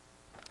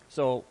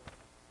So,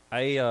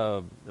 in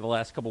the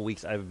last couple of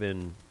weeks, I've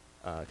been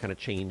kind of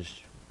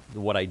changed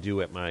what I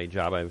do at my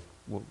job. I've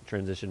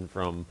transitioned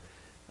from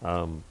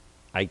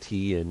IT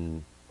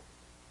and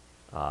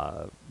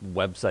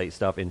website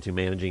stuff into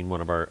managing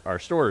one of our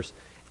stores.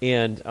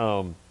 And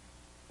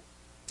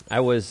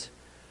I was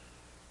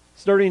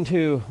starting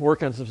to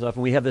work on some stuff,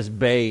 and we have this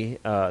bay,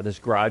 this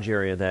garage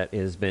area that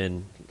has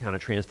been kind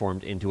of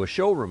transformed into a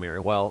showroom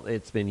area. Well,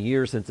 it's been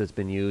years since it's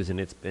been used,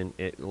 and it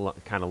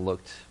kind of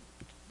looked,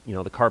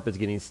 the carpet's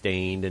getting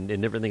stained and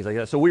different things like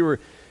that. So we were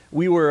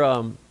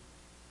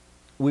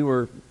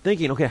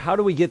thinking, okay, how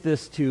do we get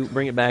this to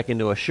bring it back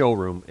into a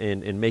showroom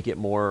and make it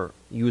more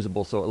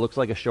usable so it looks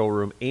like a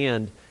showroom,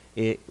 and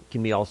it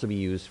can also be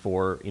used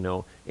for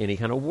any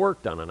kind of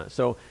work done on it.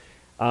 So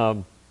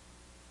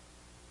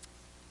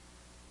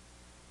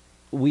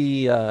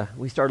we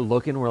started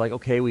looking. We're like,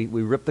 okay, we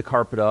ripped the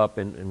carpet up,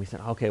 and we said,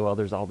 okay, well,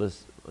 there's all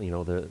this,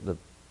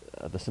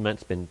 the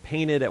cement's been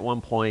painted at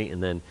one point,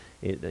 and then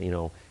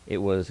it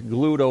was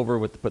glued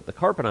over to put the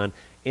carpet on,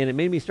 and it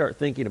made me start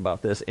thinking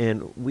about this.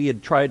 And we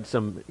had tried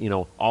some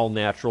all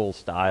natural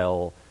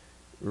style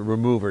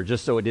remover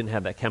just so it didn't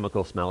have that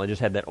chemical smell. It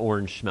just had that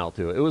orange smell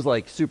to it. It was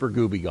like super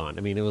gooby gone.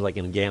 I mean, it was like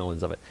in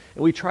gallons of it.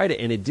 And we tried it,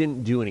 and it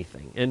didn't do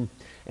anything.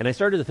 And I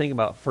started to think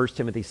about 1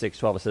 Timothy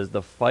 6:12. It says,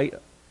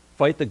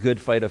 Fight the good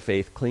fight of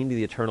faith, cling to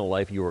the eternal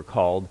life you were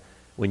called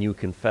when you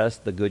confess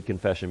the good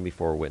confession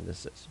before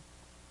witnesses.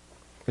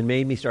 It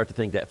made me start to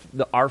think that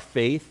our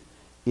faith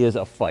is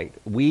a fight.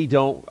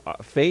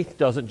 Faith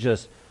doesn't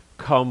just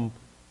come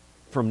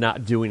from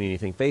not doing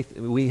anything.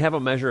 We have a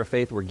measure of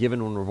faith we're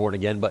given when we're born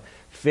again, but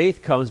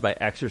faith comes by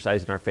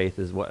exercising our faith,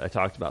 is what I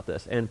talked about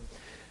this. And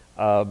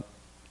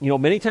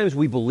many times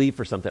we believe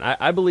for something.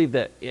 I believe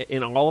that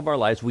in all of our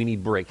lives we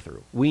need breakthrough.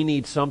 We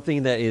need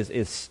something that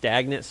is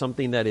stagnant,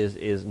 something that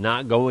is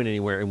not going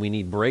anywhere, and we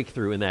need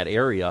breakthrough in that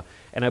area.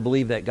 And I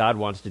believe that God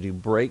wants to do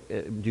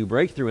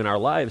breakthrough in our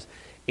lives.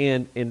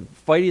 And in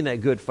fighting that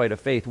good fight of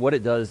faith, what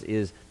it does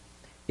is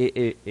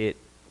it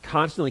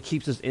constantly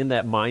keeps us in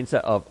that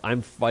mindset of,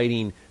 I'm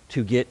fighting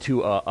to get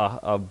to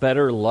a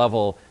better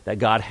level that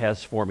God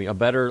has for me, a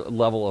better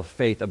level of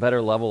faith, a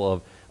better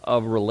level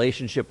of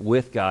relationship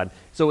with God.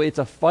 So it's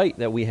a fight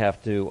that we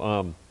have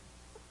to,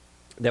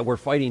 that we're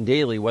fighting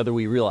daily, whether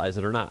we realize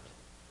it or not.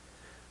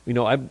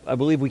 I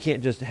believe we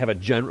can't just have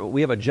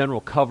we have a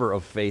general cover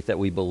of faith that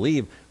we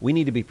believe. We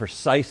need to be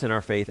precise in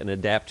our faith and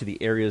adapt to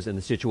the areas and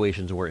the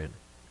situations we're in.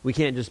 We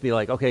can't just be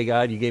like, okay,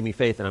 God, you gave me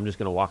faith and I'm just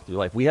going to walk through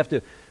life. We have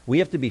to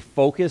be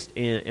focused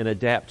and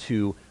adapt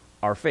to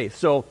our faith.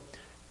 So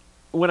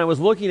when I was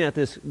looking at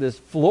this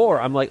floor,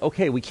 I'm like,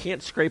 okay, we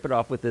can't scrape it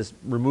off with this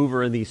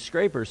remover and these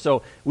scrapers.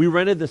 So we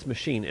rented this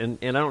machine, and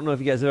I don't know if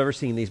you guys have ever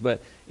seen these, but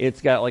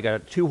it's got like a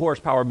 2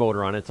 horsepower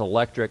motor on it. It's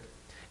electric,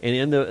 and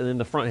in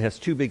the front it has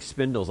 2 big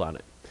spindles on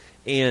it.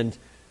 And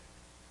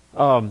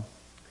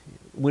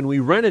when we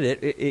rented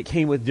it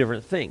came with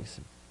different things.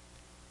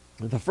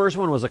 The first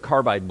one was a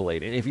carbide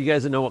blade, and if you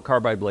guys know what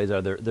carbide blades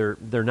are,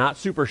 they're not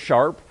super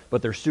sharp,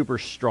 but they're super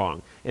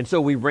strong. And so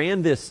we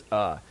ran these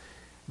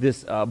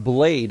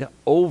blades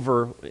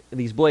over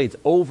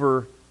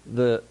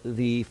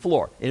the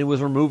floor, and it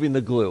was removing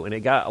the glue, and it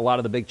got a lot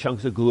of the big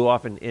chunks of glue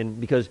off, and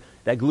because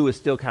that glue is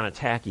still kind of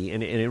tacky,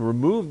 and it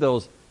removed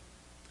those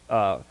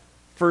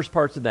first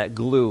parts of that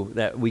glue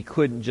that we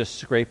couldn't just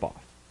scrape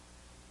off.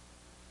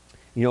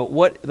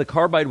 What the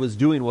carbide was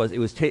doing was it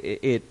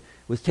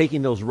was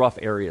taking those rough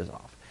areas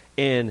off,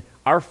 and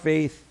our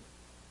faith,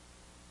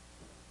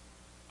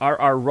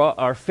 our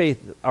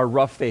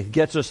rough faith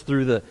gets us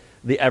through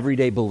the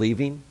everyday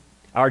believing.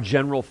 Our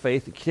general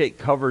faith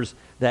covers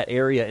that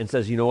area and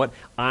says, you know what,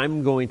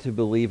 I'm going to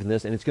believe in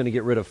this, and it's going to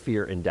get rid of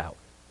fear and doubt.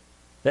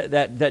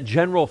 That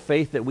general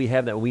faith that we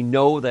have, that we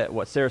know that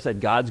what Sarah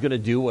said, God's going to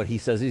do what he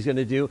says he's going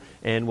to do,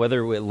 and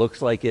whether it looks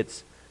like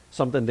it's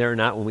something there or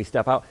not when we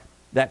step out,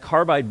 that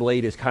carbide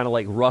blade is kind of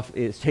like rough.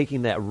 It's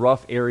taking that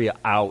rough area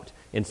out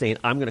and saying,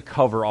 I'm going to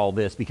cover all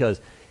this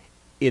because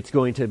it's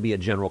going to be a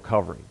general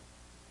covering.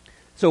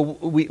 So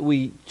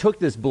we took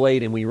this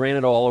blade and we ran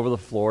it all over the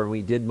floor, and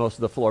we did most of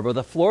the floor, but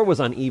the floor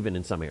was uneven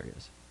in some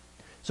areas.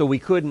 So we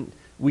couldn't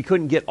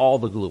get all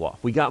the glue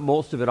off. We got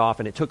most of it off,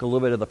 and it took a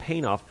little bit of the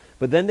paint off,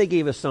 but then they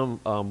gave us some,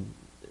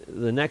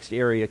 the next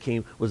area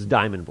was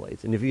diamond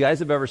blades. And if you guys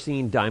have ever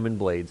seen diamond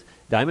blades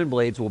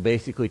will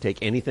basically take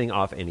anything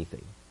off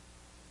anything.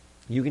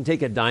 You can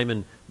take a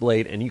diamond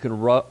blade and you can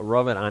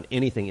rub it on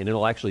anything, and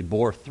it'll actually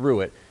bore through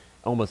it,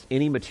 almost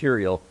any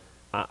material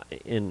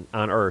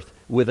on Earth,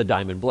 with a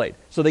diamond blade.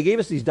 So they gave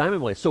us these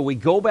diamond blades. So we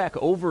go back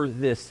over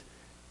this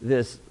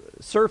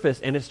surface,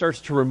 and it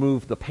starts to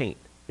remove the paint.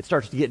 It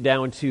starts to get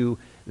down to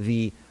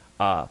the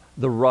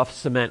rough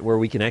cement where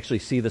we can actually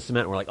see the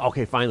cement. We're like,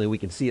 okay, finally we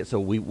can see it. So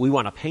we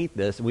want to paint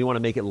this, and we want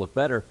to make it look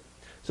better.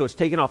 So it's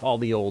taking off all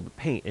the old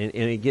paint, and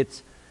it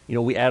gets,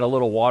 we add a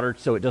little water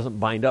so it doesn't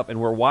bind up, and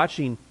we're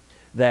watching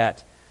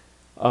that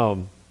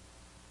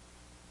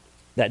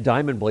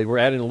diamond blade. We're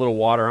adding a little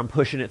water. I'm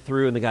pushing it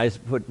through, and the guy's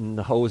putting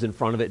the hose in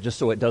front of it just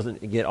so it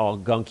doesn't get all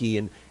gunky,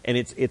 and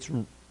it's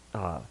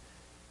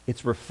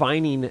it's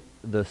refining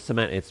the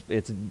cement.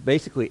 It's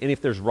basically, and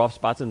if there's rough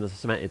spots in the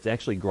cement, it's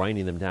actually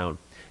grinding them down.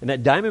 And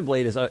that diamond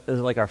blade is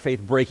like our faith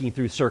breaking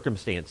through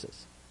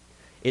circumstances.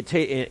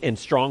 And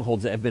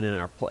strongholds that have been in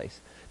our place.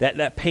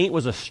 That paint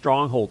was a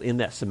stronghold in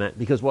that cement,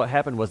 because what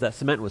happened was that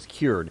cement was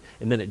cured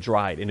and then it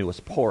dried and it was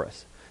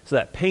porous. So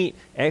that paint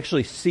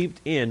actually seeped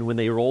in when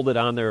they rolled it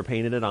on there or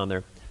painted it on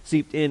there,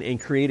 seeped in and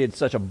created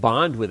such a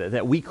bond with it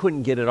that we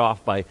couldn't get it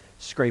off by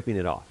scraping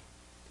it off.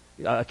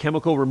 A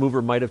chemical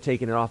remover might have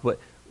taken it off, but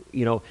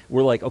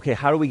we're like, okay,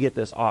 how do we get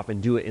this off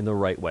and do it in the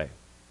right way?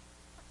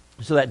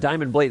 So that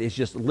diamond blade is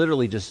just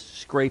literally just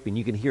scraping.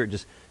 You can hear it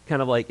just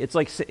kind of like, it's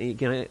like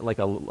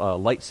a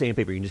light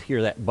sandpaper. You can just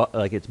hear that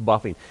like it's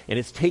buffing. And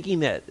it's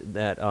taking that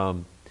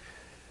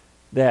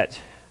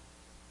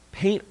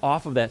paint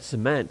off of that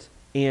cement,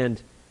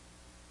 and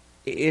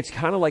it's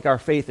kind of like our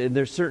faith. And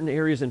there's certain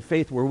areas in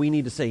faith where we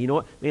need to say, you know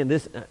what, man,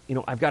 this,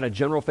 I've got a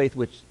general faith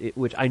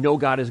which I know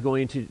God is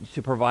going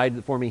to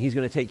provide for me. He's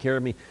going to take care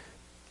of me.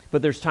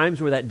 But there's times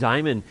where that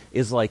diamond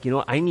is like,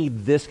 I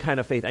need this kind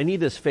of faith. I need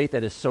this faith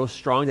that is so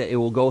strong that it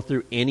will go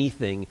through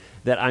anything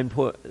that I'm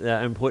put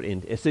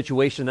in, a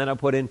situation that I'm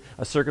put in,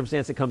 a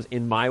circumstance that comes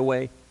in my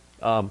way,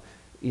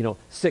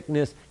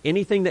 sickness,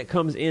 anything that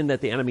comes in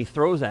that the enemy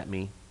throws at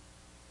me.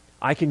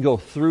 I can go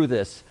through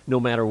this no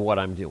matter what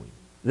I'm doing.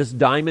 This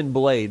diamond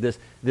blade, this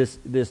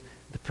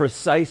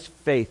precise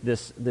faith,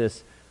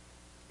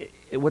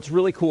 what's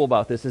really cool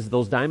about this is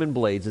those diamond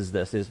blades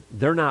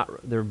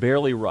they're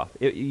barely rough.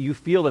 You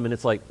feel them and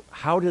it's like,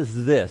 how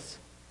does this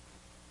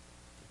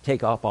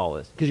take off all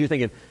this? Because you're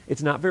thinking,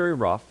 it's not very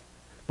rough,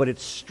 but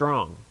it's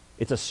strong.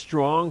 It's a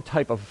strong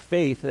type of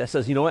faith that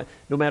says, you know what,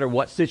 no matter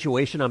what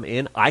situation I'm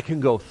in, I can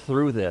go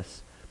through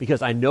this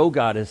because I know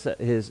God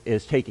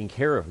is taking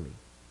care of me.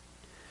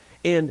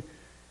 And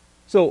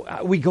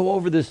so we go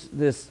over this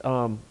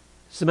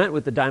cement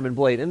with the diamond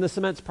blade, and the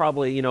cement's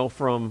probably,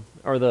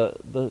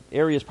 the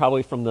area is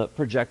probably from the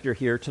projector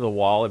here to the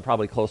wall and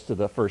probably close to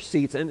the first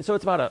seats. And so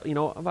it's about a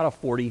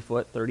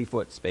 40-foot,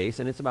 30-foot space,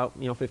 and it's about,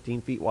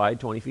 15 feet wide,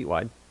 20 feet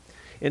wide.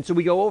 And so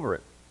we go over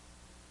it.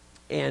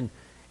 And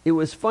it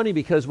was funny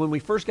because when we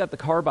first got the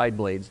carbide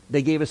blades,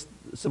 they gave us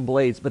some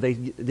blades, but they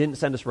didn't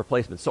send us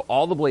replacements. So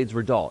all the blades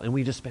were dull, and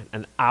we just spent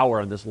an hour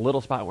on this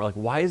little spot, and we're like,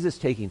 why is this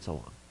taking so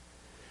long?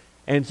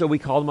 And so we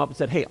called them up and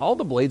said, hey, all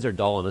the blades are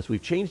dull on this.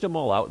 We've changed them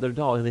all out. They're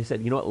dull. And they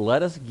said, you know what,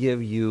 let us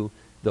give you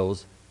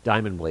those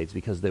diamond blades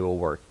because they will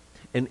work.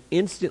 And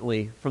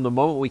instantly, from the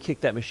moment we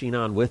kicked that machine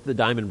on with the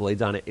diamond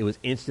blades on it, it was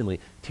instantly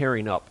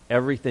tearing up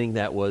everything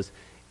that was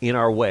in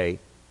our way.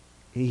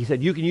 He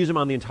said, you can use them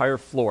on the entire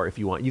floor if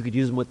you want. You could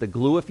use them with the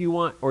glue if you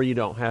want, or you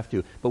don't have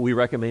to. But we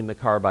recommend the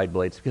carbide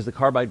blades because the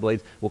carbide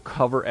blades will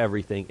cover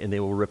everything and they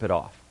will rip it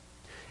off.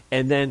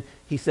 And then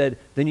he said,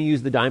 then you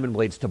use the diamond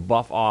blades to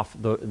buff off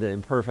the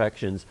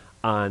imperfections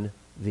on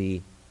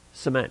the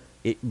cement.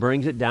 It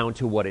brings it down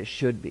to what it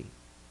should be.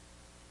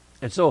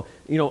 And so,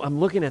 I'm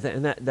looking at that,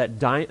 and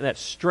that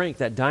strength,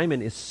 that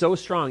diamond is so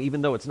strong,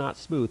 even though it's not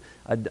smooth.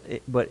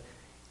 But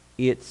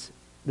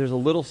there's a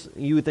little,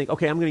 you would think,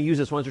 okay, I'm going to use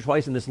this once or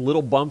twice, and this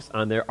little bumps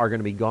on there are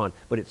going to be gone.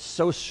 But it's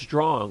so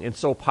strong and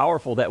so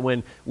powerful that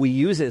when we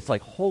use it, it's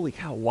like, holy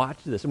cow, watch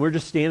this. And we're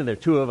just standing there.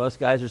 Two of us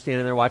guys are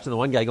standing there watching the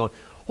one guy going,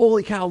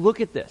 holy cow,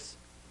 look at this.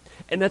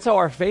 And that's how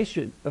our faith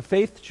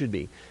should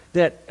be.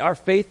 That our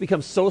faith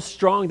becomes so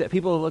strong that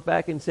people will look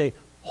back and say,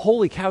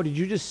 holy cow, did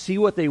you just see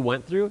what they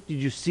went through? Did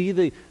you see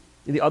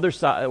the other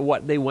side,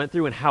 what they went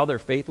through and how their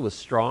faith was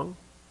strong?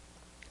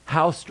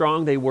 How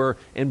strong they were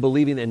in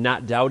believing and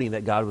not doubting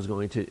that God was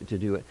going to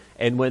do it.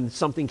 And when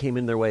something came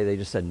in their way, they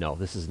just said, no,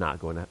 this is not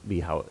going to be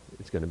how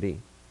it's going to be.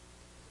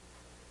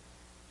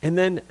 And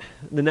then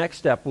the next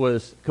step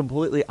was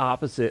completely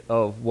opposite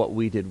of what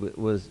we did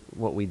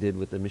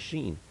with the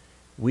machine.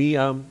 We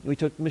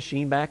took the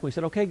machine back and we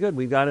said, okay, good,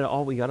 we got it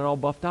all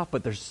buffed up.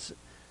 But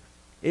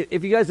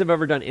if you guys have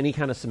ever done any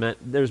kind of cement,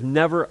 there's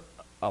never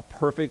a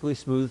perfectly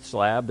smooth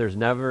slab. There's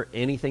never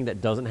anything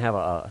that doesn't have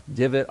a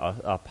divot,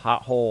 a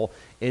pothole,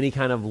 any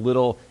kind of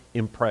little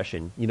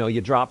impression.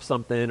 You drop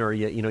something or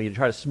you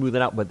try to smooth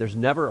it out, but there's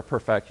never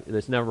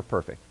it's never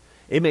perfect.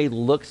 It may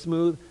look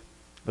smooth,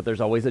 but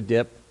there's always a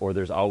dip or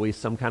there's always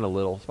some kind of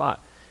little spot.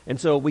 And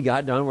so we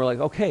got done. We're like,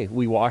 okay,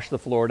 we washed the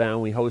floor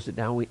down. We hosed it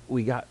down.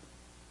 We got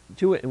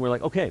to it and we're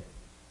like, okay,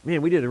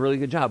 man, we did a really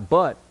good job.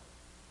 But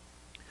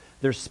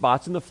there's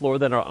spots in the floor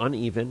that are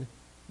uneven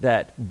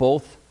that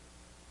both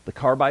the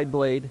carbide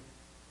blade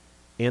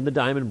and the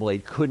diamond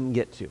blade couldn't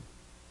get to.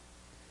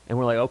 And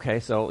we're like, okay,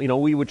 so,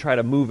 we would try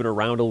to move it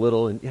around a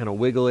little and kind of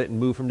wiggle it and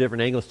move from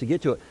different angles to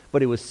get to it.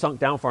 But it was sunk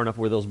down far enough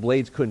where those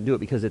blades couldn't do it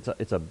because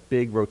it's a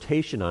big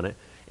rotation on it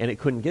and it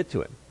couldn't get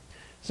to it.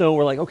 So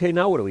we're like, okay,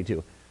 now what do we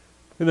do?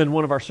 And then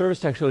one of our service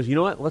techs goes, you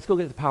know what, let's go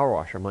get the power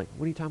washer. I'm like,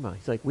 what are you talking about?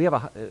 He's like,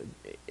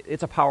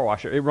 it's a power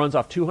washer. It runs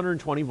off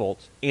 220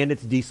 volts and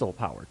it's diesel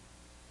powered.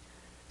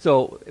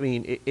 So,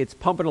 it's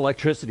pumping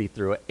electricity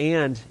through it,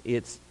 and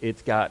it's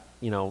got,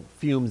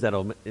 fumes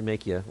that'll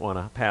make you want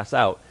to pass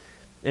out.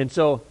 And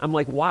so I'm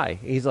like, why?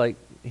 He's like,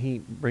 he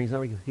brings it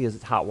over, he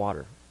has hot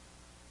water.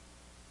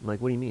 I'm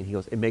like, what do you mean? He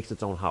goes, it makes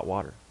its own hot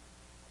water.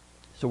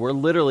 So we're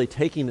literally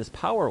taking this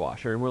power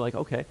washer, and we're like,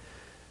 okay.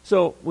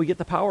 So we get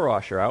the power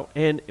washer out,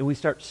 and we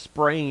start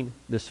spraying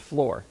this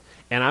floor.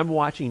 And I'm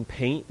watching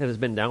paint that has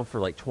been down for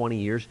like 20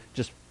 years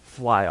just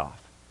fly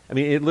off. I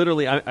mean, it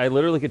literally, I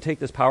literally could take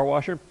this power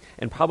washer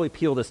and probably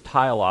peel this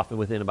tile off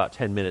within about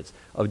 10 minutes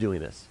of doing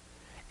this.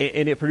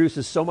 And it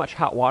produces so much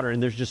hot water,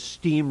 and there's just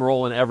steam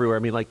rolling everywhere. I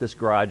mean, like this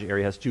garage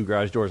area has 2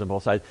 garage doors on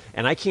both sides,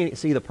 and I can't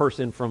see the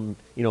person from,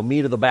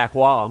 me to the back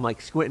wall. I'm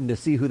like squinting to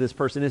see who this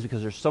person is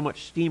because there's so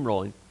much steam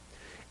rolling.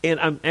 And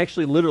I'm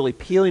actually literally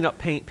peeling up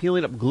paint,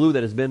 peeling up glue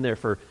that has been there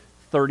for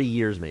 30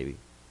 years maybe.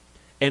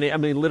 And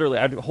literally,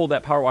 I'd hold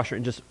that power washer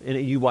and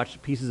you watch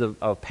pieces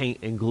of paint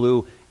and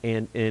glue,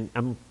 and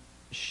I'm,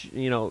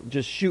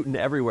 just shooting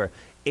everywhere.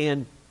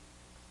 And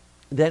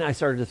then I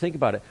started to think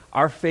about it.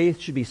 Our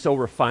faith should be so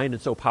refined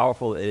and so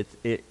powerful that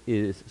it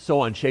is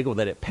so unshakable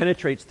that it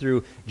penetrates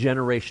through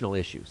generational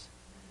issues.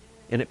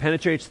 And it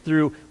penetrates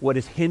through what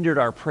has hindered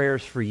our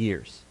prayers for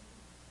years.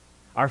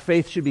 Our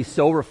faith should be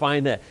so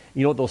refined that,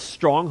 those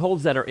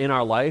strongholds that are in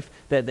our life,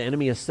 that the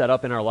enemy has set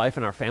up in our life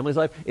and our family's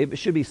life, it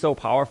should be so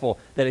powerful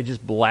that it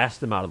just blasts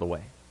them out of the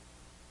way.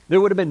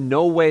 There would have been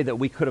no way that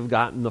we could have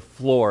gotten the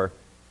floor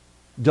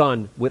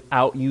done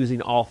without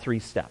using all 3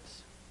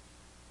 steps.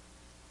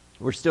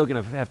 We're still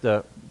going to have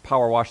to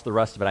power wash the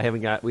rest of it.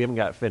 We haven't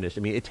got it finished.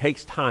 I mean, it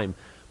takes time,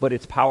 but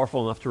it's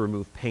powerful enough to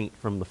remove paint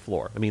from the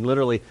floor. I mean,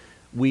 literally,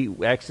 we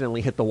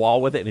accidentally hit the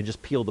wall with it, and it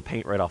just peeled the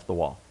paint right off the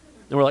wall.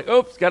 And we're like,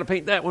 oops, got to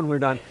paint that when we're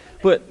done.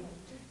 But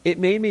it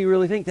made me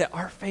really think that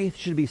our faith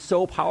should be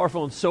so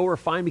powerful and so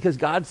refined, because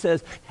God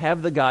says,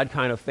 have the God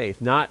kind of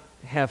faith, not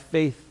have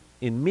faith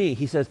in me.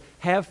 He says,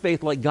 have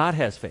faith like God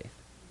has faith.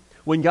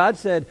 When God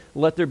said,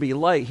 let there be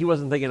light, he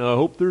wasn't thinking, I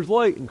hope there's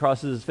light, and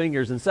crosses his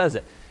fingers and says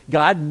it.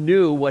 God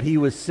knew what he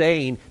was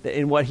saying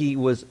and what he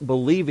was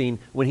believing.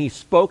 When he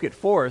spoke it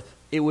forth,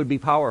 it would be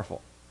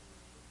powerful.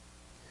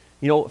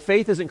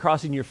 Faith isn't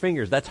crossing your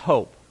fingers. That's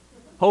hope.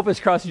 Hope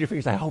is crossing your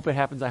fingers. I hope it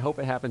happens. I hope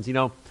it happens.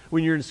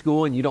 When you're in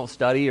school and you don't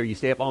study, or you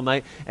stay up all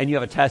night and you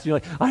have a test and you're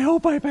like, I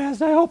hope I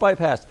passed. I hope I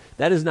passed.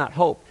 That is not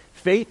hope.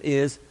 Faith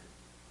is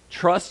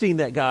trusting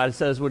that God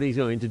says what he's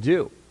going to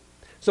do.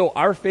 So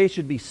our faith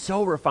should be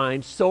so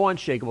refined, so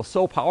unshakable,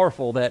 so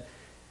powerful that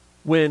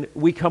when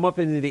we come up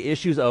into the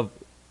issues of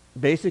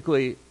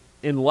basically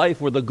in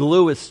life where the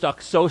glue is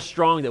stuck so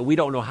strong that we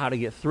don't know how to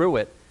get through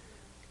it,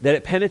 that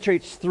it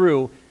penetrates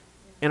through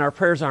and our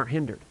prayers aren't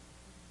hindered.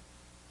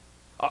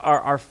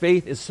 Our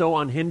faith is so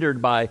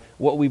unhindered by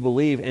what we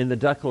believe and the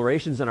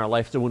declarations in our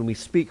life. So when we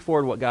speak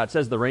forward what God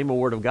says, the rhema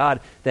word of God,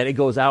 that it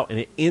goes out and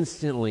it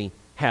instantly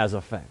has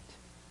effect.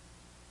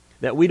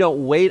 That we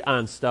don't wait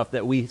on stuff,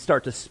 that we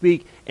start to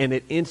speak and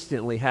it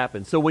instantly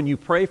happens. So when you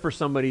pray for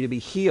somebody to be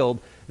healed,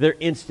 they're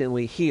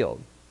instantly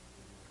healed.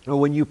 Or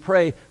when you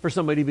pray for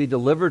somebody to be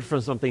delivered from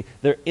something,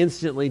 they're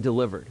instantly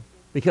delivered.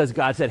 Because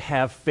God said,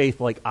 have faith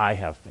like I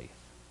have faith.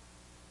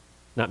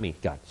 Not me,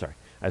 God, sorry.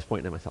 I was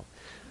pointing at myself.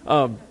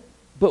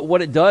 But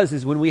what it does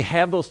is when we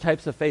have those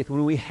types of faith,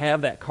 when we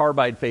have that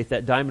carbide faith,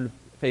 that diamond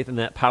faith, and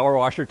that power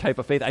washer type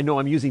of faith, I know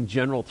I'm using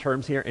general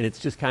terms here, and it's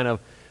just kind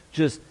of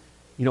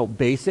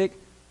basic,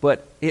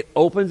 but it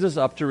opens us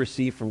up to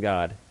receive from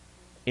God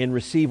and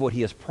receive what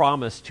he has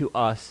promised to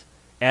us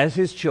as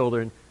his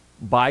children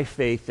by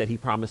faith that he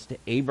promised to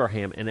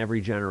Abraham and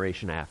every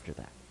generation after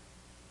that.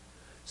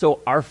 So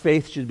our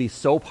faith should be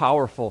so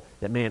powerful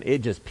that, man, it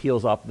just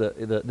peels up the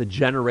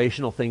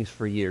generational things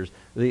for years,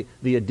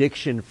 the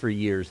addiction for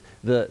years,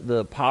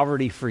 the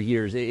poverty for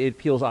years. It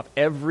peels off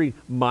every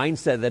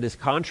mindset that is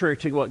contrary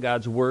to what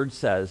God's word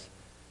says,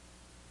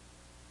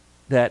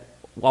 that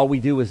all we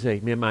do is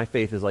say, man, my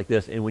faith is like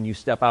this. And when you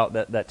step out,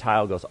 that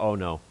tile goes, oh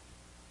no.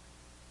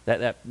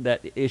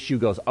 That issue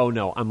goes, oh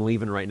no, I'm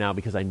leaving right now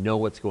because I know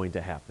what's going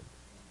to happen.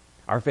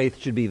 Our faith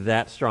should be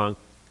that strong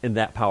and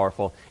that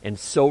powerful and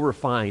so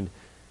refined.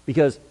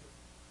 Because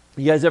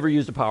you guys ever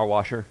used a power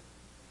washer?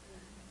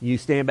 You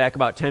stand back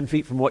about 10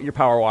 feet from what you're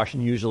power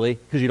washing usually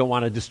because you don't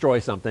want to destroy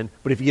something.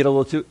 But if you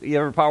get you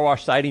ever power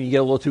wash siding, you get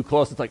a little too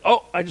close, it's like,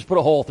 oh, I just put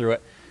a hole through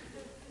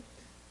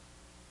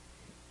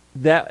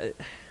it.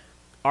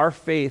 Our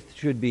faith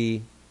should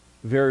be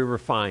very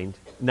refined,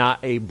 not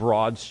a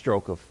broad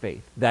stroke of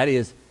faith. That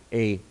is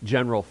a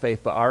general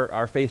faith, but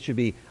our faith should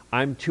be,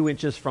 I'm 2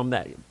 inches from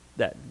that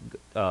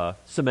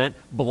cement,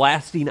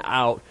 blasting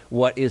out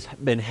what has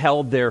been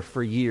held there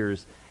for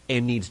years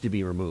and needs to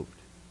be removed.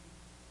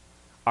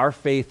 Our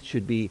faith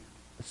should be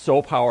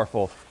so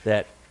powerful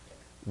that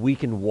we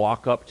can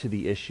walk up to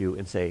the issue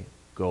and say,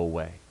 go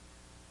away.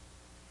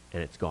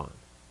 And it's gone.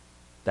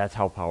 That's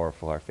how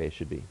powerful our faith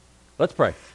should be. Let's pray.